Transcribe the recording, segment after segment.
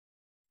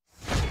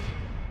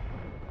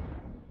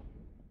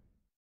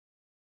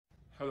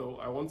Hello,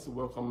 I want to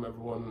welcome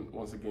everyone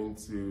once again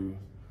to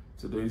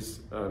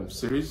today's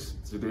series.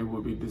 Today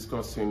we'll be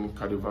discussing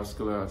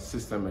cardiovascular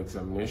system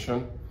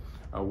examination,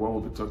 where we'll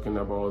be talking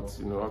about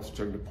how to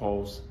check the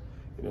pulse,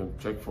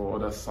 check for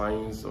other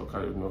signs of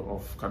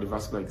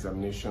cardiovascular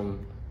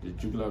examination, the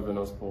jugular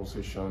venous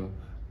pulsation,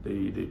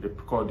 the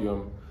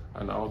precordium,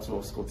 and how to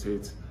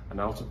auscultate and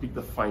how to pick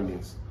the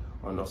findings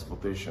on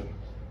auscultation.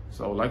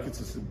 So I would like you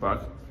to sit back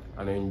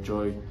and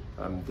enjoy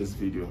this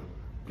video.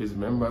 Please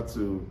remember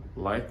to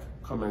like,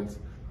 comment,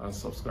 and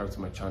subscribe to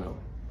my channel.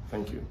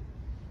 Thank you.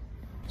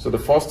 So the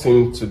first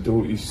thing to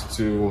do is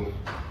to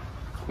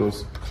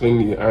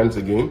clean your hands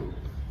again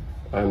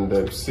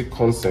and seek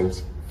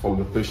consent from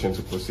the patient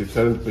to proceed.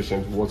 Tell the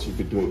patient what you'll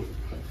be doing.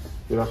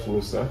 Good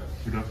afternoon, sir.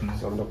 Good afternoon.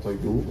 So I'm Dr.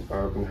 Idowu.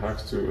 I've been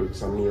asked to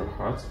examine your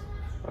heart,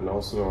 and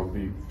also I'll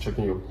be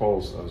checking your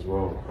pulse as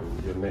well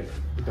and your neck.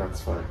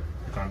 That's fine.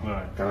 Can go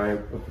ahead. Can I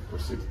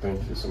proceed?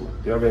 Thank you so much.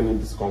 Do you have any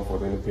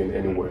discomfort, any pain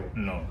anywhere?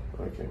 No.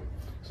 Okay.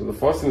 So the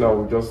first thing I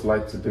would just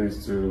like to do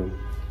is to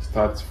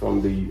start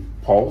from the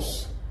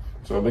pulse.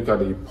 So look at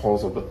the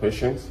pulse of the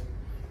patient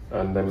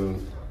and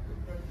then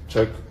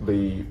check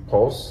the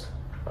pulse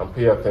and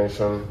pay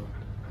attention.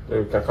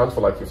 You can count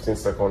for like 15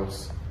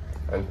 seconds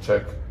and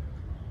check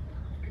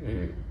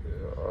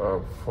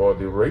for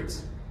the rate.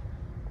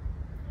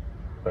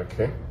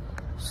 Okay.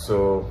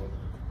 So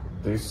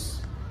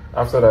this,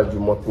 after that you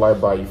multiply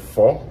by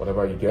 4,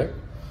 whatever you get,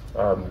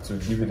 to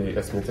give you the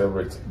estimated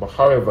rate. But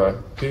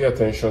however, pay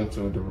attention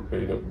to the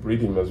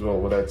reading as well,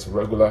 whether it's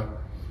regular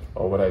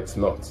or whether it's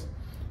not.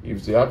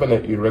 If they have an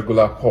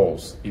irregular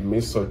pulse, it may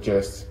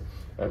suggest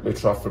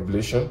atrial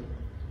fibrillation,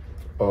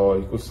 or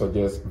it could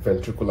suggest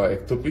ventricular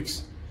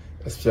ectopics,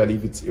 especially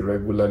if it's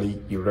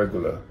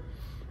irregular.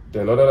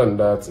 Then other than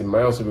that, it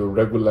might also be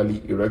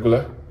regularly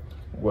irregular,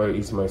 where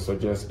it might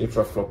suggest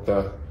atrial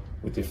flutter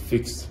with a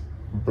fixed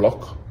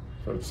block,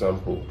 for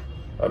example.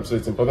 So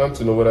it's important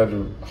to know whether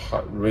the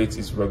heart rate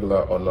is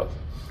regular or not.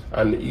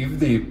 And if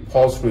the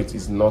pulse rate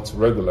is not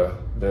regular,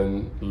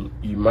 then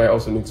you might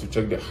also need to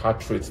check the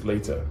heart rate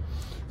later.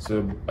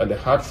 So at the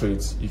heart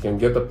rate, you can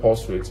get the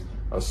pulse rate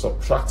and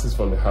subtract it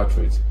from the heart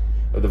rate.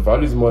 If the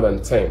value is more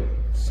than 10,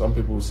 some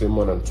people will say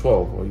more than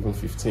 12 or even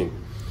 15.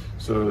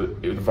 So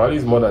if the value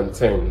is more than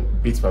 10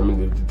 beats per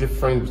minute, the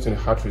difference between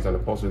the heart rate and the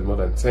pulse rate is more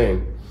than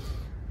 10,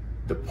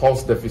 the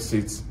pulse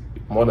deficit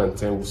more than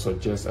 10 will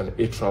suggest an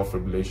atrial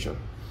fibrillation.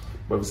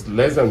 But if it's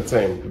less than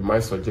 10, it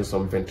might suggest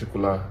some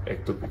ventricular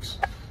ectopics.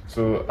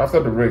 So after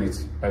the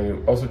rate, and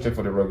you also check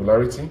for the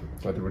regularity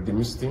or the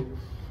rhythmicity,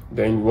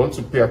 then you want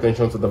to pay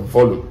attention to the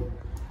volume.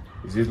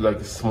 Is it like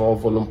a small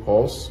volume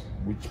pulse,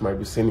 which might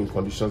be seen in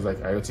conditions like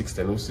aortic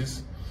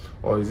stenosis,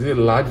 or is it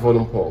a large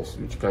volume pulse,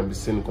 which can be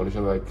seen in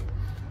conditions like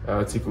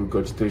aortic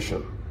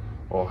regurgitation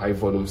or high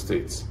volume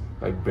states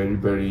like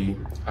beriberi,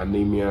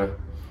 anemia,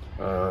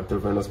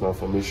 venous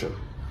malformation.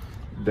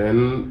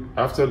 Then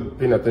after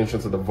paying attention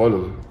to the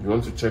volume, you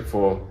want to check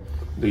for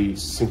the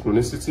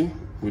synchronicity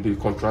with the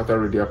contractile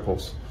radial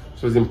pulse.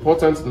 So it's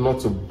important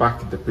not to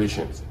back the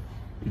patient.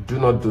 You do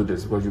not do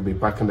this because you'll be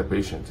backing the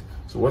patient.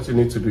 So what you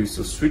need to do is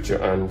to switch your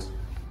hand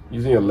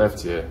using your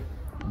left ear,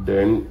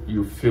 then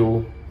you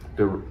feel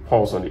the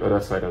pulse on the other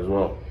side as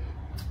well.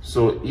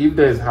 So if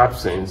there is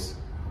absence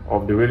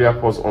of the radial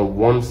pulse on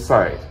one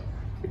side,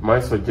 it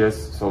might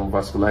suggest some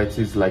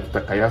vasculitis like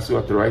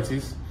Takayasu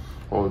arteritis,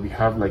 or we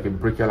have like a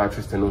brachial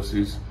artery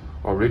stenosis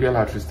or radial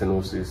artery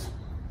stenosis,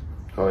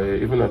 or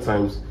even at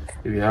times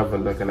if you have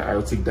like an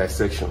aortic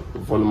dissection, the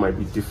volume might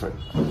be different.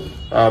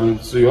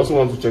 So you also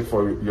want to check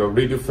for your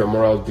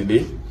radiofemoral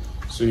delay.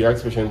 So you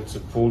ask patient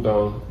to pull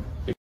down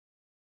a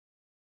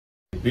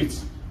bit,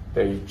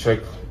 then you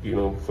check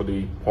for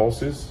the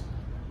pulses.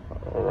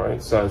 All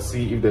right, so and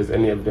see if there's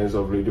any evidence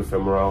of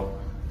radiofemoral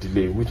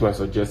delay, which might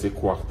suggest a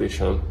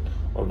coarctation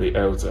of the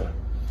aorta.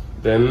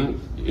 Then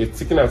a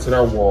thickened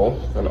arterial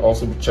wall can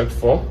also be checked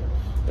for,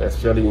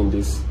 especially in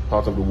this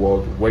part of the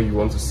world where you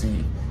want to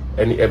see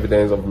any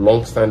evidence of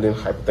long-standing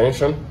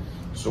hypertension.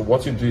 So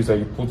what you do is that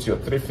you put your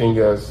 3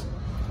 fingers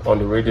on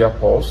the radial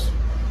pulse.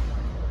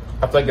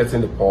 After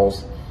getting the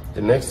pulse,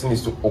 the next thing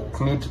is to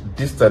occlude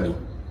distally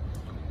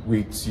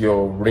with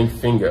your ring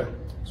finger.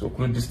 So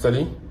occlude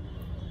distally,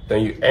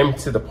 then you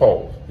empty the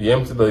pulse, you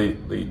empty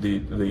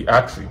the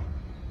artery.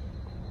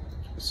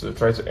 So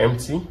try to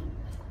empty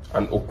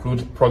and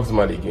occlude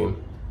proximally again,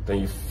 then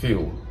you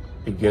feel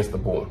against the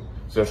bone.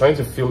 So you're trying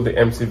to feel the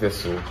empty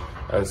vessel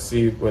and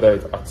see whether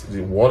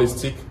the wall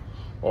is thick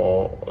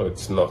or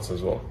it's not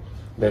as well.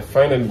 Then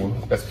finally,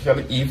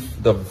 especially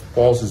if the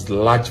pulse is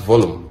large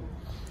volume,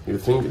 you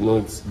think it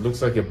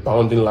looks like a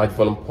bounding large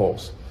volume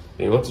pulse,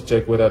 then you want to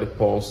check whether the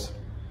pulse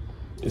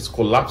is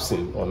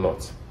collapsing or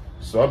not.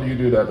 So how do you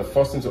do that? The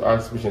first thing to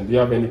ask the patient, do you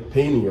have any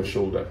pain in your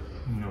shoulder?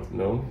 No.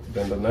 No.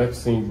 Then the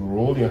next thing, you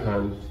roll your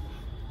hand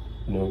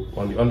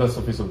on the under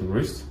surface of the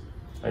wrist,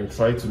 and you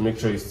try to make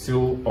sure it's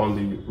still on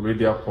the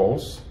radial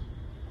pulse,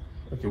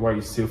 okay, while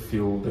you still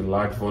feel the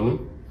large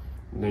volume.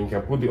 And then you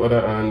can put the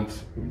other hand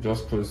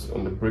just close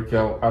on the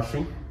brachial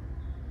artery,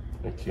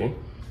 okay,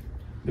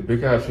 the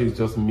brachial artery is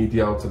just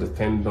medial to the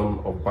tendon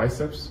of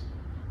biceps.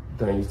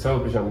 Then you tell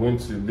the patient, I'm going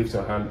to lift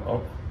your hand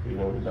up,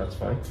 that's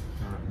fine.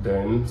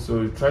 Then,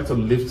 so you try to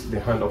lift the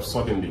hand up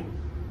suddenly.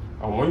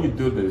 And when you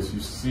do this, you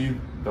see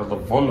that the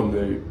volume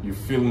that you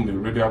feel in the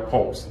radial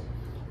pulse,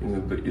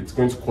 it's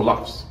going to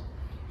collapse.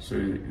 So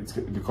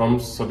it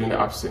becomes suddenly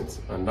absent.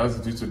 And that's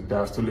due to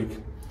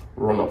diastolic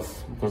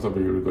runoff because of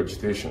the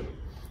regurgitation.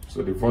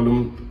 So the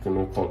volume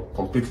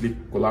completely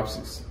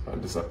collapses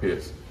and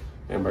disappears.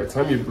 And by the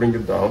time you bring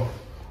it down,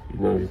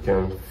 you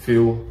can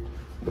feel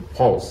the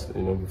pulse,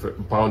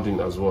 bounding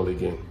as well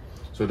again.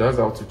 So that's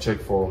how to check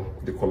for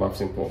the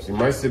collapsing pulse. You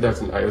might see that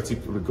in aortic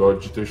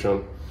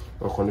regurgitation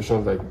or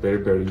conditions like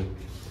beriberi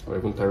or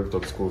even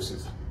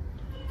thyrotoxicosis.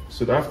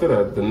 So after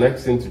that, the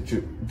next thing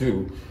to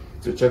do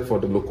to check for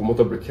the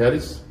locomotor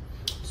brachialis.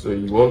 So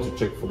you want to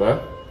check for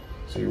that.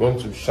 So you want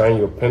to shine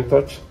your pen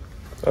touch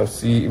and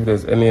see if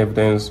there's any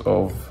evidence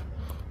of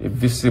a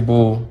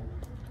visible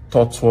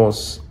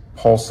tortuous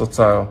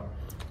pulsatile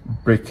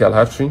brachial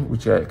artery,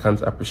 which I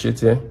can't appreciate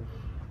here.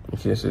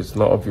 Okay, so it's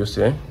not obvious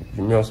here.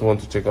 You may also want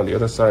to check on the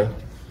other side,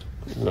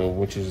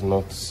 which is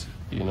not,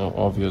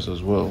 obvious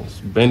as well.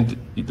 So bend,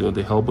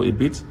 the elbow a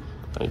bit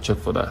and you check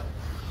for that.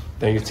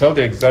 Then you tell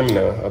the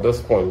examiner at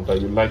this point that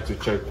you like to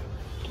check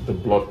the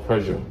blood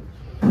pressure.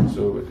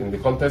 So in the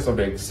context of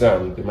the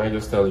exam, they might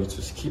just tell you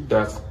to skip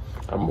that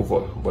and move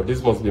on. But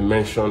this must be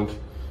mentioned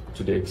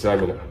to the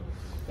examiner.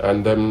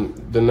 And then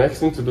the next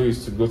thing to do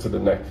is to go to the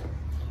neck.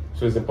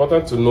 So it's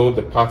important to know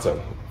the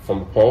pattern from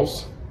the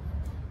pulse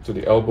to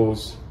the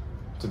elbows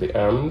to the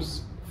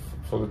arms,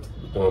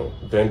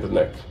 then the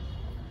neck.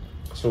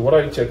 So what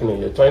are you checking in?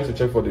 You're trying to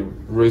check for the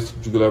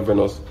raised jugular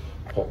venous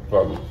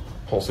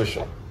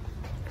pulsation.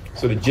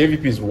 So the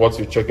JVP is what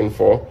you're checking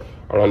for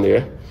around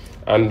here,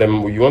 and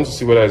then you want to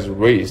see whether it's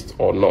raised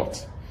or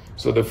not.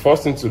 So the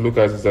first thing to look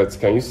at is that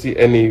can you see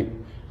any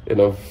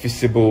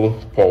visible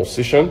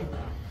pulsation?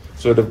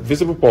 So the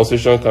visible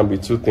pulsation can be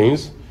two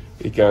things.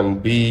 It can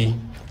be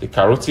the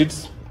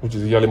carotids, which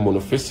is usually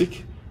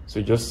monophasic, so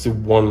you just see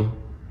one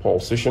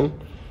pulsation,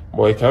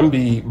 but it can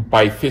be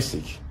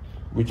biphasic,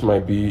 which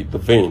might be the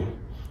vein.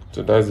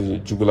 So that's the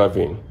jugular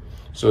vein.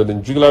 So the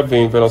jugular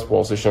vein venous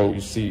pulsation,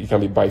 you see it can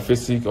be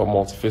biphasic or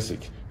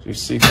multiphasic. So you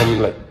see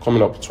it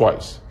coming up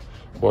twice.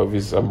 But if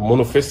it's a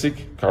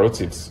monophasic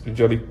carotids,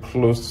 usually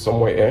closed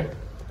somewhere here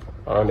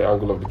around the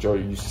angle of the jaw,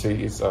 you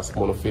see it's as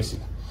monophasic.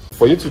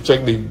 For you to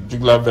check the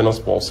jugular venous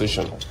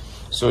pulsation,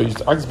 so you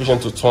ask the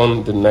patient to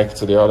turn the neck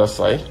to the other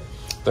side,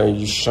 then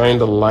you shine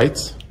the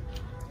light,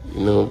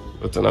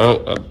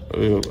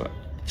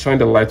 shine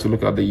the light to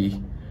look at the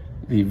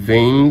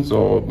veins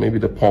or maybe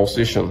the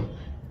pulsation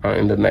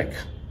in the neck.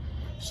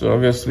 So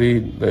obviously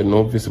there are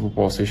no visible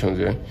pulsations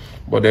here,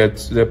 but there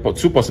are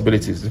two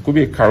possibilities. It could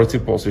be a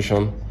carotid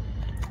pulsation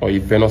or a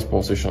venous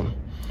pulsation.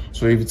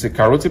 So if it's a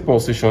carotid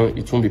pulsation,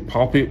 it won't be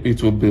palpable.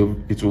 It will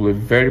be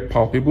very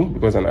palpable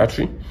because it's an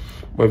artery.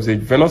 But if it's a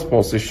venous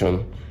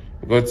pulsation,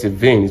 because it's a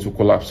vein, it will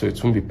collapse, so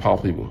it won't be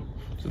palpable.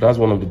 So that's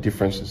one of the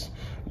differences.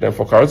 Then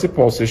for carotid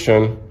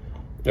pulsation,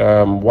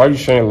 while you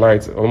shine a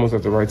light almost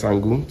at the right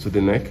angle to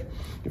the neck,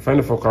 you find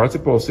that for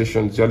carotid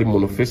pulsation, it's usually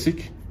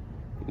monophasic,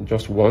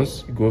 just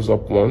once, it goes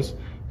up once.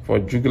 For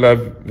jugular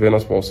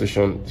venous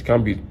pulsation, it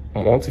can be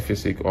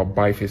multiphasic or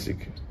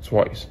biphasic,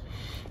 twice.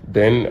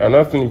 Then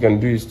another thing you can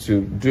do is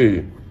to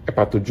do a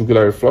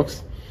hepatojugular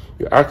reflux.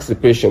 You ask the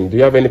patient, do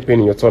you have any pain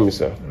in your tummy,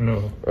 sir?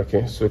 No.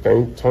 Okay, so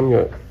can you turn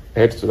your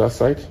head to that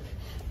side?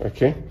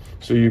 Okay,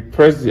 so you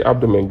press the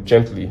abdomen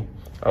gently,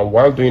 and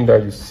while doing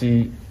that,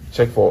 you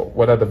check for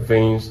whether the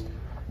veins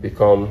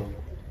become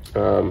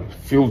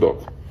filled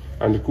up,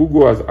 and it could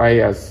go as high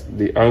as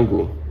the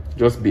angle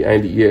just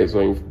behind the ears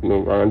or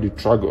around the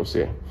tragus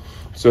here.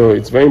 So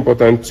it's very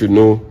important to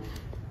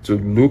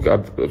look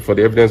at for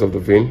the evidence of the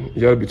vein,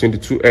 usually between the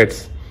two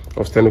heads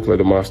of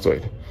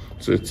sternocleidomastoid,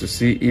 so to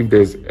see if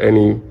there's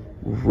any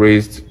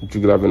raised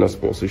jugular venous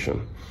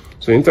pulsation.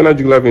 So internal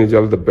jugular vein is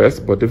usually the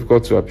best, but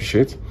difficult to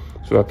appreciate.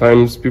 So at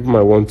times people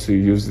might want to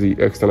use the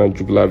external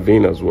jugular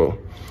vein as well.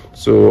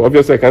 So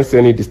obviously I can't see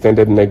any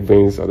distended neck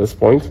veins at this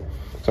point.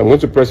 So I'm going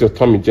to press your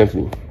tummy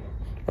gently.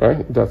 All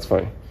right, that's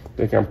fine.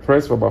 They can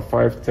press for about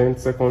 5-10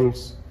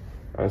 seconds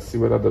and see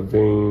whether the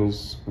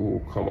veins will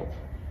come up.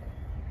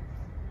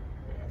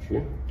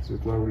 Okay, so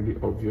it's not really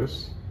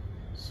obvious.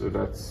 So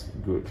that's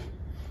good.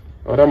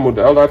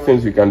 Other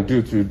things we can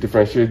do to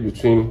differentiate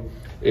between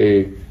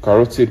a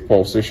carotid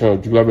pulsation or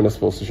jugular venous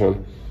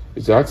pulsation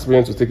is to ask the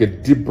patient to take a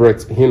deep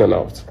breath in and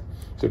out.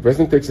 So the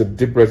person takes a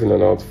deep breath in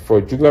and out. For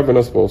a jugular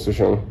venous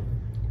pulsation,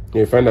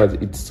 you find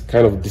that it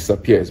kind of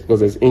disappears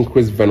because there's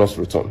increased venous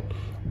return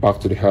back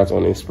to the heart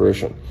on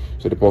inspiration.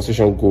 So the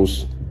pulsation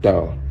goes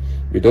down.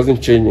 It doesn't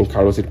change in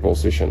carotid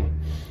pulsation.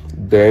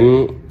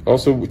 Then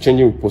also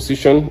changing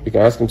position, you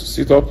can ask him to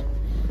sit up.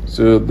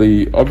 So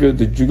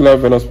the jugular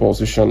venous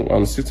pulsation,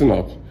 when sitting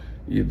up,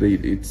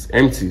 it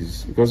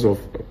empties because of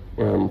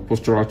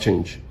postural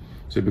change.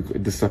 So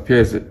it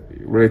disappears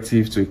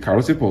relative to a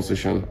carotid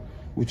pulsation,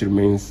 which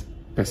remains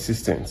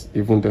persistent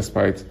even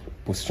despite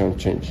position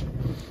change.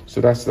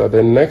 So that's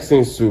the next thing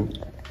is to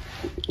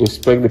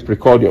inspect the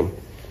precordium.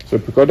 So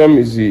precordium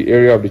is the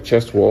area of the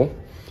chest wall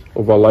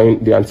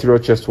overlying the anterior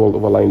chest wall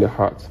overlying the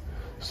heart.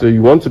 So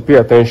you want to pay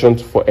attention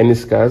for any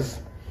scars,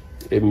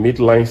 a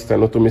midline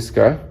sternotomy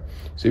scar.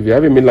 So if you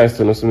have a midline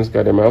sternotomy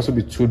scar, there might also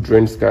be 2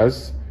 drain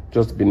scars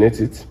just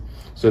beneath it.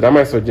 So that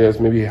might suggest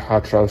maybe a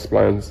heart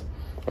transplant,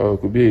 or it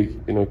could be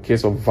a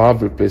case of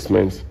valve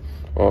replacement,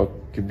 or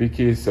it could be a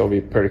case of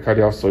a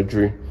pericardial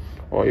surgery,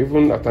 or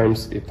even at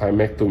times a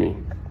thymectomy,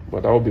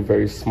 but that will be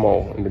very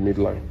small in the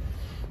midline.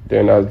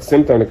 Then at the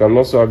same time, they can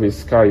also have a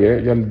scar here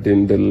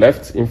in the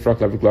left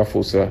infraclavicular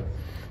fossa,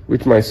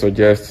 which might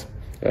suggest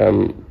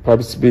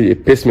perhaps be a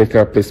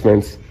pacemaker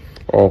placement,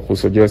 or could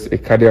suggest a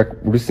cardiac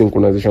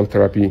resynchronization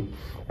therapy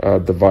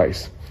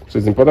device. So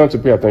it's important to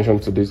pay attention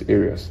to these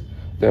areas.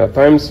 Then at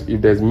times,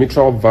 if there's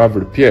mitral valve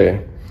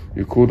repair,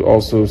 you could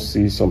also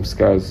see some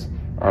scars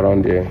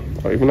around there,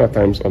 or even at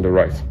times on the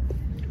right.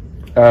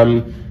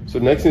 So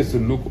next is to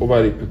look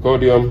over the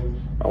precordium,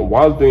 and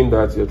while doing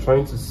that, you're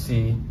trying to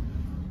see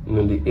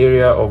the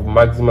area of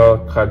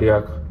maximal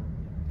cardiac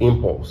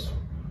impulse.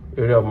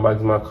 Area of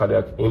maximal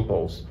cardiac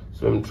impulse.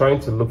 So I'm trying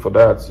to look for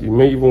that. You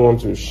may even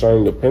want to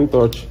shine your pen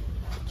touch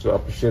to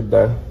appreciate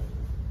that.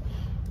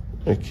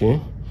 Okay.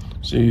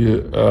 So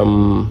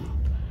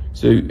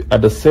so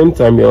at the same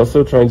time, you're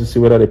also trying to see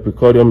whether the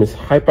precordium is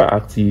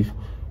hyperactive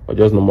or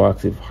just normal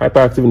active.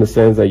 Hyperactive in the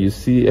sense that you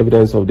see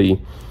evidence of the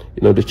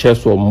the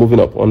chest wall moving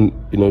up on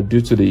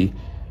due to the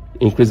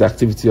increased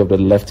activity of the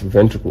left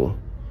ventricle.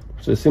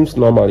 So it seems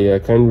normal here. I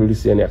can't really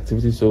see any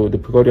activity, so the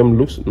precordium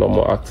looks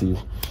normal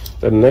active.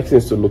 Then the next thing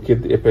is to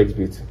locate the apex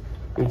beat,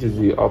 which is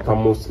the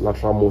outermost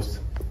lateralmost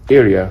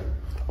area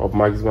of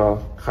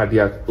maximal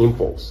cardiac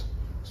impulse.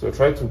 So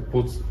try to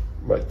put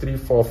my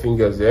 3-4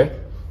 fingers there,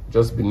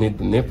 just beneath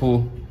the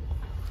nipple.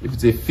 If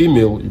it's a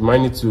female, you might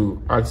need to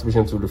ask the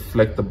patient to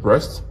reflect the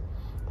breast,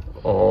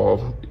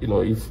 or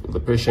if the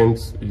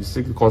patient, you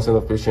seek the consent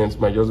of patients,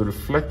 might just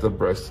reflect the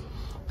breast.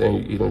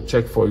 Then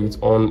check for it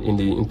in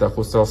the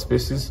intercostal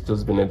spaces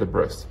just beneath the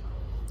breast.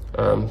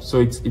 So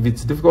if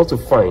it's difficult to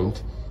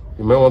find,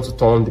 you may want to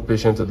turn the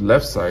patient to the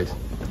left side,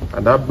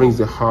 and that brings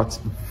the heart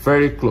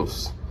very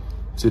close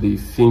to the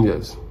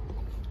fingers.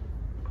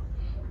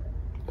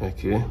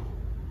 Okay.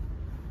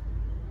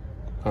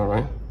 All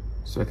right.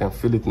 So I can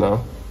feel it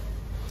now.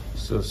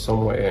 So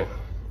somewhere here.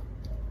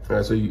 All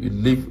right. So you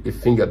leave a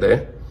finger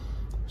there.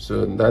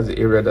 So that's the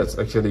area that's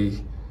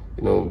actually,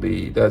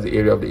 that's the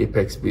area of the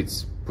apex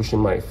beats pushing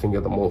my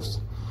finger the most.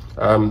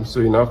 So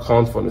you now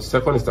count from the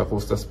second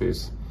intercostal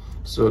space.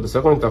 So the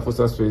second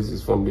intercostal space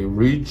is from the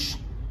ridge.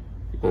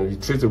 You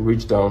trace the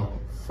ridge down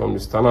from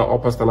the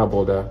upper sternal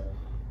border,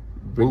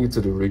 bring it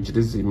to the ridge.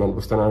 This is the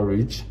mandibular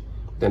ridge.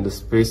 Then the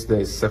space there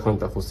is second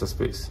intercostal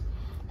space.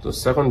 So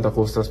second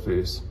intercostal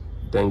space,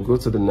 then go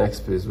to the next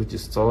space, which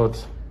is third.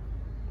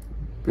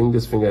 Bring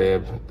this finger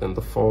here, then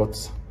the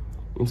fourth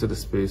into the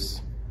space,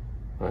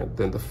 right?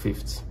 Then the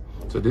fifth.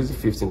 So this is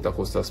the fifth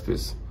intercostal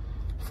space.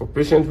 For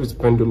patients with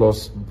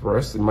pendulous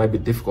breast, it might be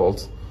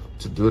difficult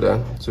to do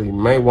that. So you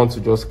might want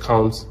to just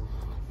count,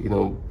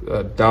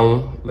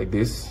 down like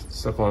this: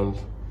 second,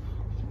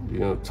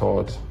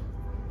 third,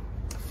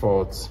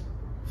 fourth,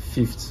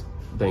 fifth.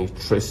 Then you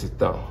trace it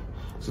down.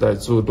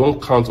 So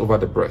don't count over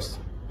the breast.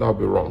 That would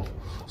be wrong.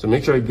 So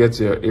make sure you get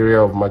to your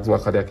area of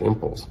maximal cardiac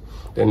impulse.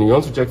 Then you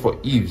want to check for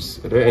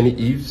eaves. Are there any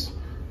eaves?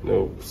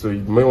 So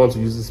you may want to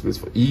use this space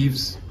for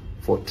eaves,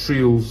 for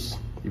trills.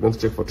 You want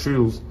to check for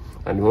trills,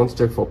 and you want to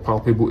check for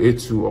palpable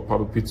A2 or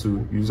palpable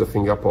P2. Use a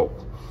finger pulp.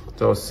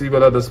 So I'll see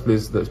whether this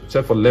place.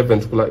 Check for left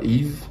ventricular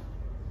eave.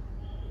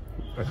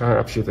 I can't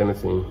appreciate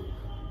anything.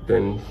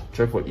 Then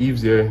check for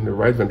eaves here in the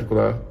right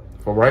ventricular.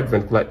 For right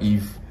ventricular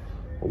eave,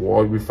 or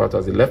what we refer to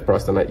as the left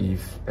parasternal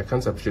eave, I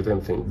can't appreciate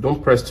anything.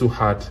 Don't press too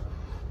hard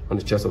on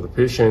the chest of the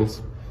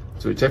patient.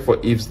 So you check for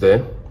eaves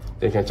there.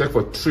 Then you can check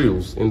for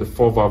trills in the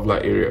 4 valvular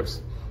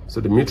areas. So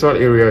the mitral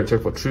area,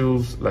 check for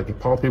trills like a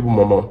palpable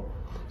murmur.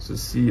 So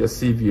see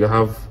as if you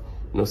have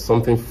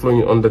something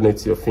flowing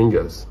underneath your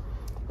fingers.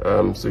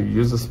 So you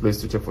use this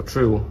place to check for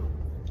trill.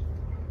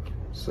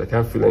 So I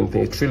can't feel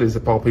anything. A trill is a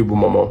palpable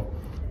murmur,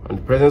 and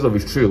the presence of a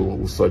trill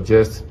will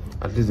suggest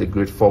at least a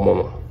grade 4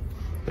 murmur.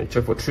 Then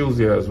check for trills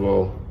here as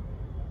well.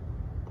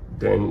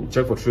 Then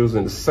check for trills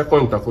in the second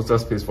intercostal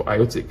space for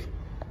aortic.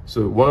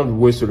 So one of the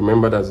ways to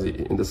remember that is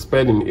in the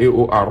spelling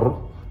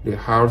AOR, the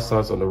R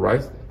starts on the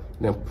right,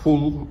 then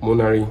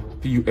pulmonary,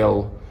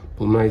 PUL,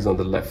 pulmonary is on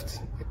the left.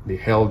 The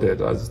L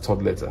there as the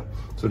third letter.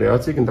 So the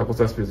aortic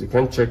intercostal space, you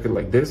can check it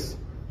like this.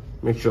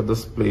 Make sure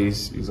this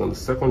place is on the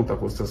second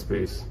intercostal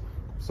space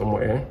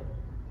somewhere.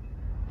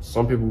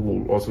 Some people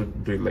will also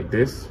do it like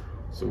this.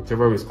 So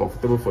whichever is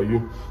comfortable for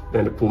you.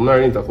 Then the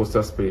pulmonary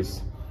intercostal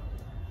space,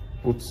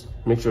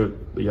 make sure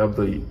that you have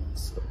the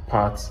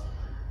part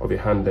of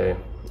your hand there.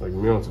 Or you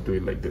may want to do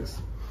it like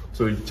this.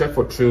 So you check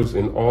for trills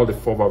in all the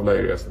 4 valvular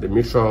areas: the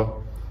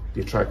mitral,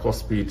 the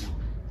tricuspid,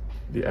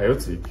 the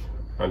aortic,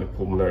 and the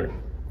pulmonary.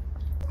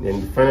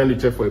 Then finally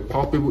check for a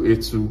palpable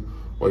A2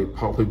 or a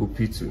palpable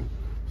P2.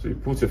 So you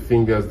put your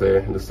fingers there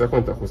in the second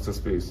intercostal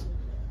space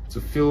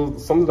to feel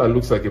something that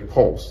looks like a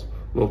pulse,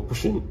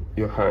 pushing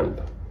your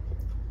hand.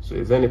 So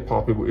is there any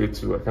palpable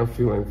A2? I can't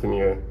feel anything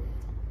here.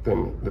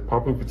 Then the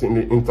palpable between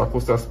the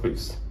intercostal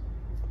space.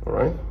 All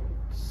right,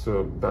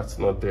 so that's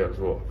not there as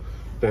well.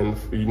 Then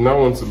you now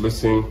want to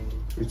listen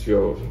with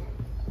your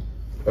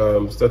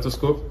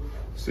stethoscope.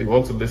 So you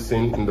want to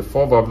listen in the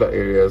 4 valvular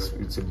areas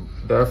with your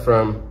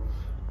diaphragm,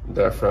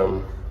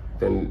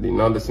 then you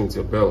now listen to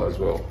your bell as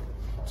well.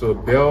 So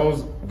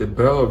the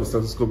bell of the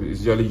stethoscope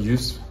is usually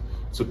used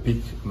to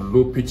pick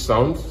low pitch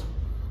sounds,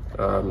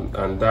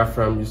 and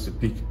diaphragm used to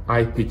pick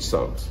high pitch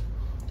sounds.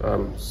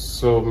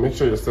 So make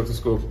sure your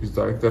stethoscope is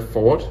directed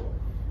forward.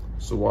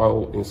 So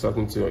while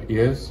inserting to your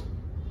ears,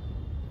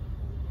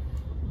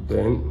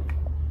 then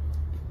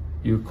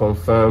you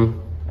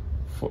confirm,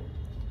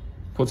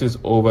 put it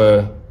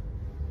over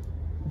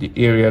the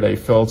area that you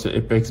felt your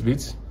apex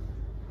beat.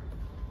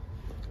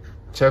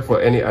 Check for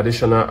any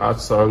additional heart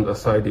sound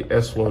aside the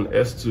S1,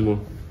 S2.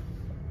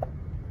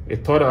 A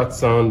third heart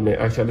sound may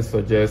actually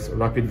suggest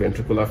rapid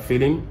ventricular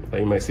filling,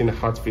 and you might see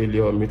heart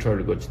failure or mitral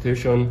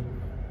regurgitation.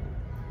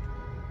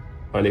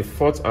 And a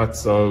fourth heart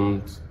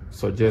sound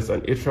suggests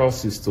an atrial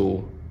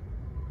systole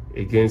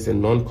against a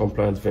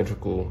non-compliant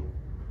ventricle,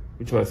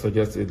 which might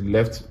suggest a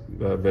left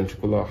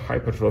ventricular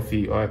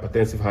hypertrophy or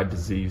hypertensive heart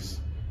disease,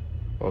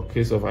 or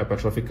case of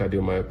hypertrophic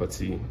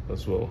cardiomyopathy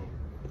as well,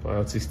 or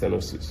aortic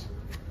stenosis.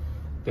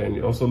 Then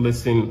you also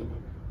listen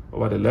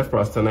over the left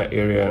parasternal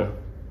area,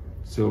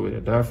 so with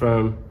the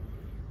diaphragm.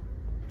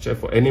 Check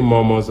for any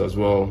murmurs as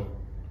well,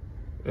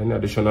 any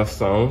additional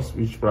sounds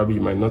which probably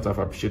you might not have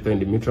appreciated in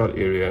the mitral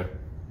area.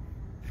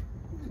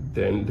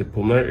 Then the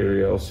pulmonary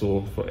area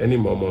also for any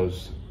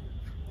murmurs,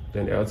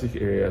 then the aortic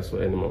areas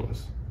for any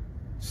murmurs.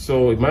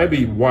 So it might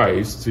be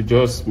wise to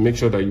just make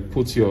sure that you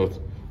put your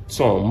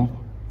thumb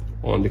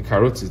on the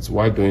carotids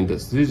while doing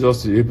this. This is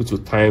just to be able to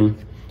time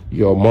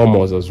your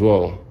murmurs as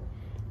well.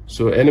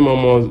 So any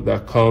murmurs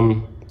that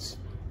come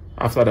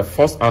after the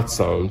first heart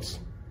sound,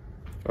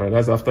 or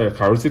that's after a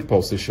carotid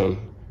pulsation,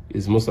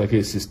 is most likely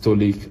a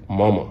systolic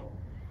murmur.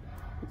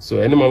 So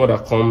any murmur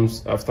that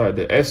comes after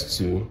the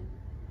S2,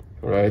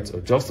 right,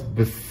 or just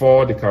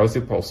before the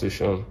carotid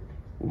pulsation,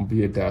 will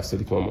be a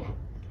diastolic murmur.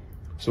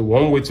 So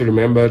one way to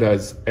remember that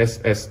is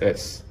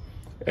SSS.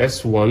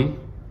 S1,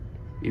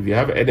 if you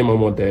have any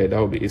murmur there, that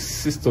will be a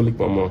systolic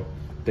murmur,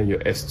 then your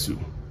S2.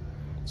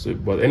 So,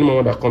 but any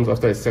murmur that comes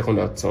after a second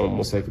heart sound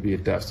most likely be a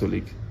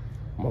diastolic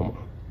murmur.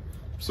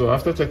 So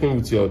after checking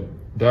with your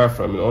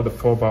diaphragm in all the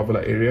 4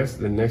 valvular areas,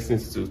 the next thing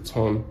is to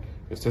turn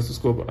your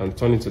stethoscope and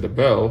turn into the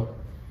bell.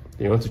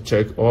 You want to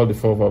check all the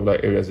 4 valvular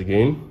areas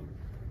again.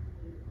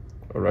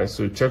 All right,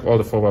 so check all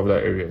the 4 valvular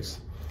areas.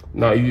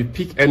 Now, if you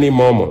pick any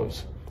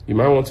murmurs, you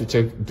might want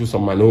to do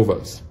some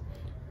maneuvers,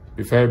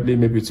 preferably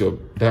maybe with your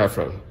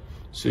diaphragm.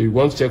 So you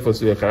want to check for,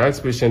 so you can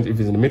ask patient if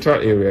it's in the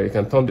mitral area, you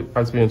can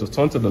ask patient to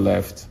turn to the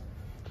left,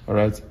 all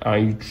right,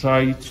 and you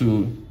try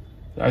to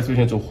ask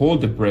patient to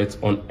hold the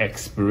breath on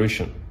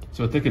expiration.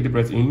 So take a deep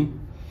breath in,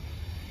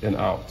 then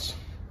out.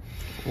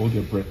 Hold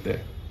your breath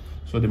there.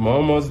 So the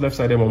murmurs,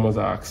 left-sided murmurs,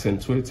 are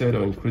accentuated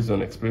or increased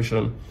on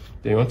expiration.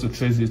 Then you want to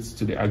trace it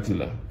to the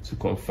axilla to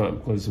confirm,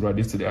 because it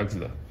radiates to the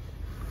axilla.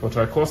 For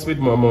tricuspid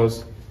murmurs,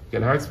 you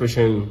can ask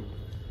patient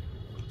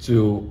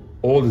to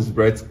hold his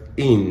breath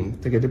in.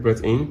 Take a deep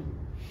breath in.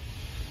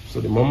 So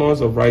the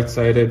murmurs of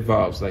right-sided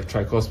valves, like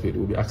tricuspid,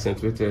 will be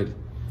accentuated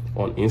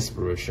on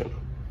inspiration.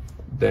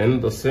 Then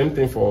the same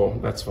thing for,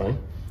 that's fine.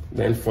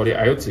 Then for the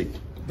aortic,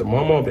 the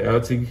murmur of the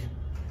aortic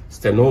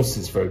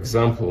stenosis, for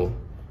example,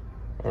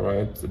 all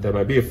right, there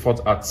might be a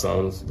fourth heart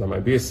sound, there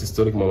might be a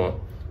systolic murmur,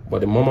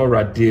 but the murmur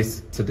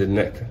radiates to the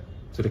neck,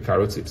 to the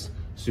carotids.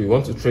 So you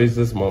want to trace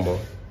this murmur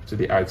to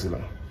the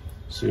axilla.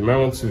 So you might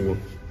want to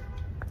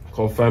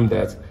confirm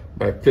that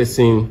by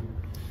placing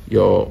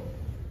your,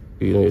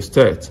 your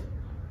stet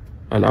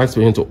and ask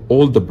him to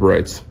hold the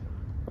breath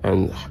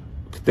and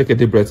take a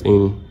deep breath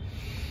in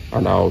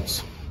and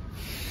out,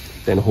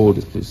 then hold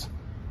it, please.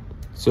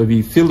 So if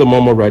you feel the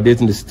murmur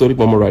radiating, the systolic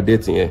murmur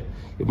radiating here,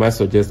 it might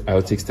suggest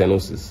aortic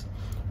stenosis.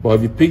 But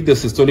if you pick the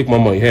systolic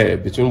murmur here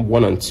between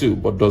 1 and 2,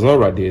 but does not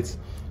radiate,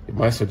 it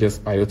might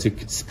suggest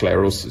aortic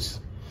sclerosis.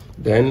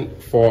 Then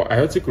for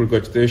aortic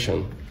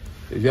regurgitation,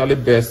 it's usually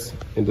best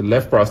in the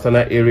left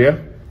parasternal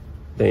area.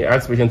 Then you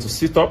ask the patient to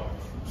sit up.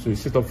 So you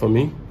sit up for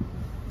me.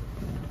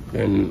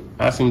 Then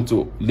ask him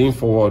to lean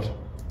forward,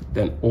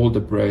 then hold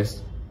the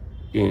breath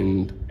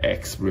in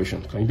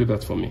expiration. Can you do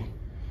that for me?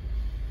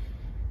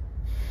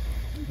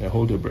 Yeah,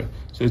 hold your breath.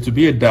 So it will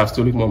be a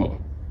diastolic murmur.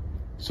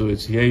 So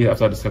it's here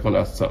after the second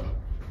heart sound.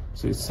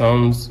 So it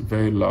sounds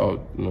very loud,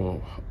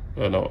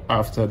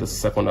 after the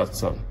second heart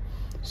sound.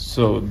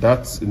 So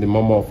that's the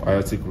murmur of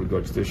aortic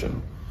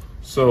regurgitation.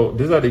 So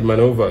these are the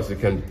maneuvers you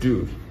can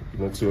do,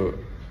 to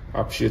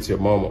appreciate your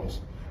murmurs.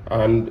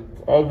 And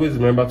always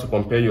remember to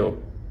compare your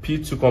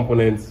P2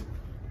 component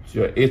to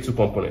your A2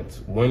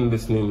 component when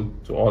listening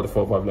to all the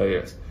 4 valvular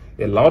areas.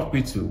 A loud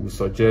P2 will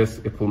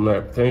suggest a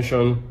pulmonary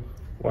hypertension,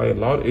 while a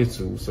loud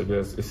A2 will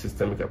suggest a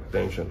systemic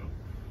hypertension.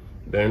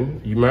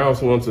 Then you might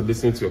also want to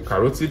listen to your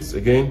carotids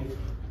again,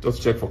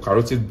 just check for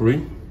carotid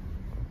brie.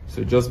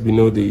 So just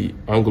below the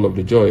angle of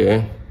the jaw,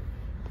 yeah?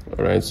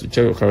 All right, so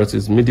check your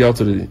carotids medial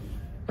to the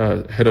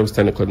head of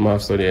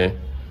sternocleidomastoid here.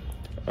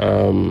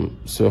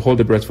 So hold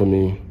the breath for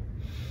me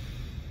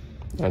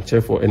and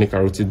check for any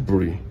carotid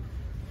bruit.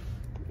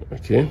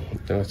 Okay,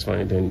 that's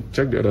fine. Then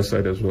check the other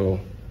side as well.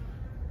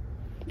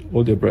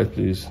 Hold your breath,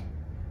 please.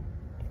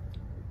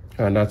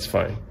 And that's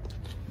fine.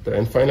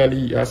 Then finally,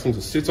 you ask him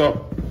to sit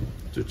up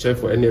to check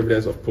for any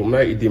evidence of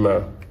pulmonary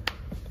edema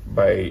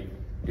by,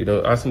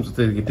 ask him to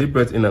take a deep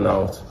breath in and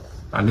out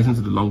and listen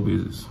to the lung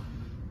bases.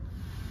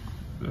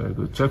 Very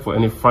good. Check for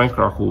any fine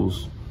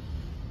crackles,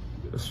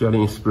 especially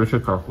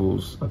inspiratory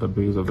crackles at the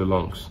base of the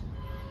lungs.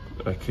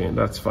 Okay,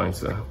 that's fine,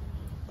 sir.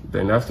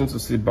 Then ask him to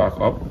sit back.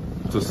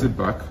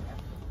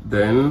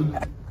 Then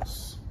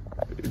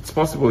it's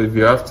possible, if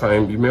you have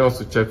time, you may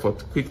also check for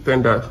quick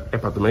tender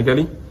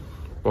hepatomegaly,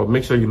 but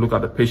make sure you look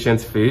at the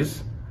patient's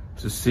face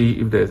to see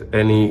if there's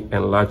any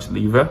enlarged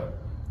liver.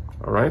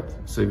 All right,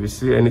 so if you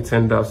see any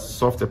tender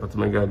soft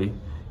hepatomegaly,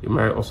 you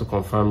might also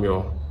confirm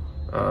your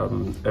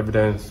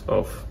evidence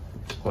of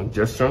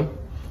congestion.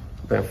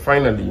 Then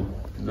finally,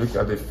 look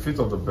at the feet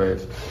of the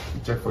bed,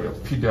 check for your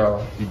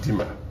pedal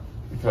edema.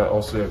 It can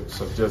also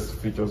suggest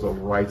features of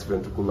right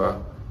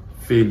ventricular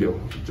failure,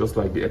 just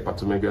like the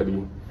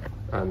hepatomegaly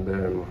and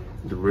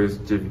the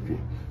raised JVP.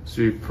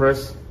 So you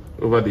press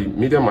over the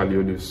medial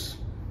malleolus,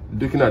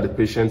 looking at the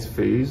patient's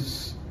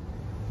face,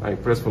 and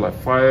you press for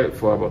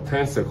about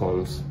 10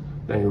 seconds.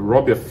 Then you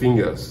rub your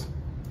fingers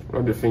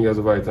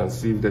over it and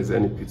see if there's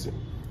any pitting.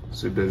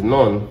 So if there's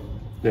none,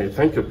 then you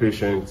thank your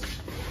patient,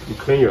 you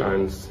clean your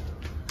hands,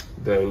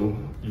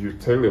 then you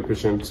tell your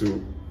patient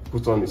to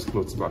put on his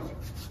clothes back.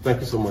 Thank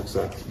you so much,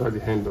 sir. That's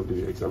the end of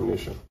the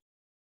examination.